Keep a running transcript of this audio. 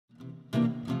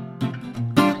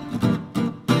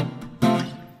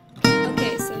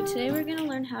today we're going to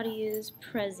learn how to use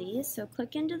Prezi. So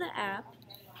click into the app.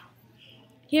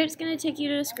 Here it's going to take you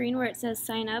to a screen where it says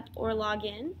sign up or log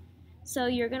in. So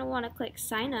you're going to want to click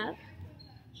sign up.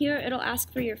 Here it'll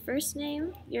ask for your first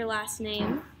name, your last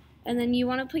name, and then you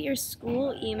want to put your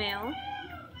school email,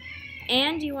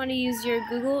 and you want to use your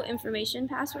Google information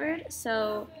password.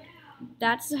 So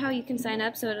that's how you can sign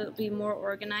up, so it'll be more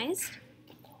organized.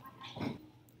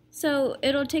 So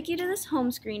it'll take you to this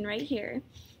home screen right here,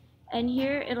 and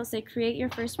here it'll say create your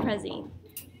first Prezi.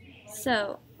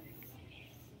 So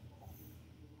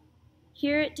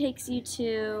here it takes you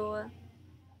to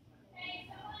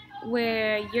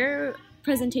where your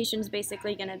presentation is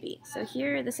basically going to be. So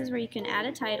here, this is where you can add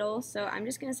a title. So I'm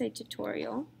just going to say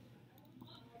tutorial.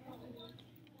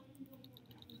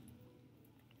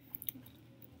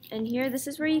 And here, this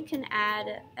is where you can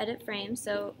add edit frames.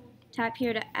 So tap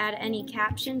here to add any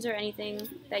captions or anything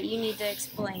that you need to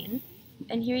explain.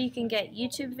 And here you can get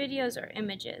YouTube videos or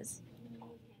images.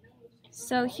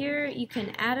 So here you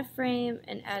can add a frame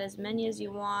and add as many as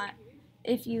you want.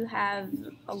 If you have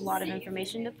a lot of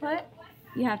information to put,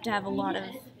 you have to have a lot of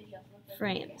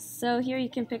frames. So here you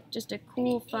can pick just a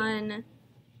cool, fun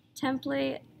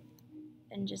template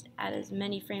and just add as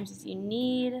many frames as you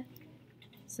need.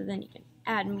 So then you can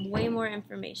add way more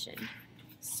information.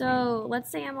 So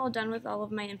let's say I'm all done with all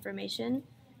of my information.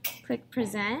 Click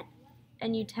present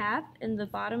and you tap in the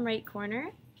bottom right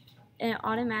corner and it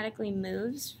automatically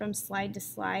moves from slide to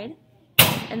slide.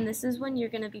 And this is when you're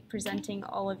going to be presenting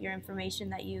all of your information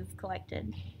that you've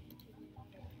collected.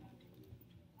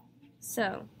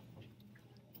 So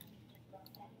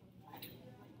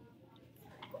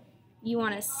you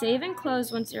want to save and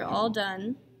close once you're all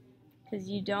done, because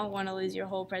you don't want to lose your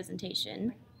whole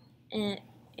presentation, and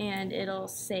it'll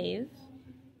save.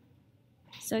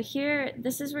 So here,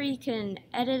 this is where you can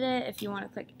edit it if you want to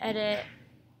click edit,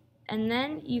 and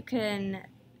then you can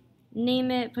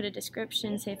name it, put a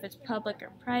description, say if it's public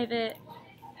or private,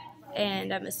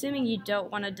 and I'm assuming you don't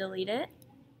want to delete it.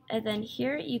 And then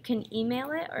here you can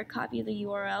email it or copy the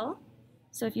URL.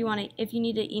 So if you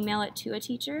need to email it to a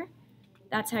teacher,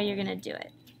 that's how you're going to do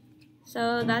it.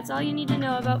 So that's all you need to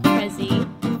know about Prezi.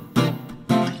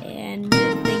 And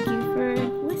thank you for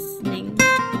listening.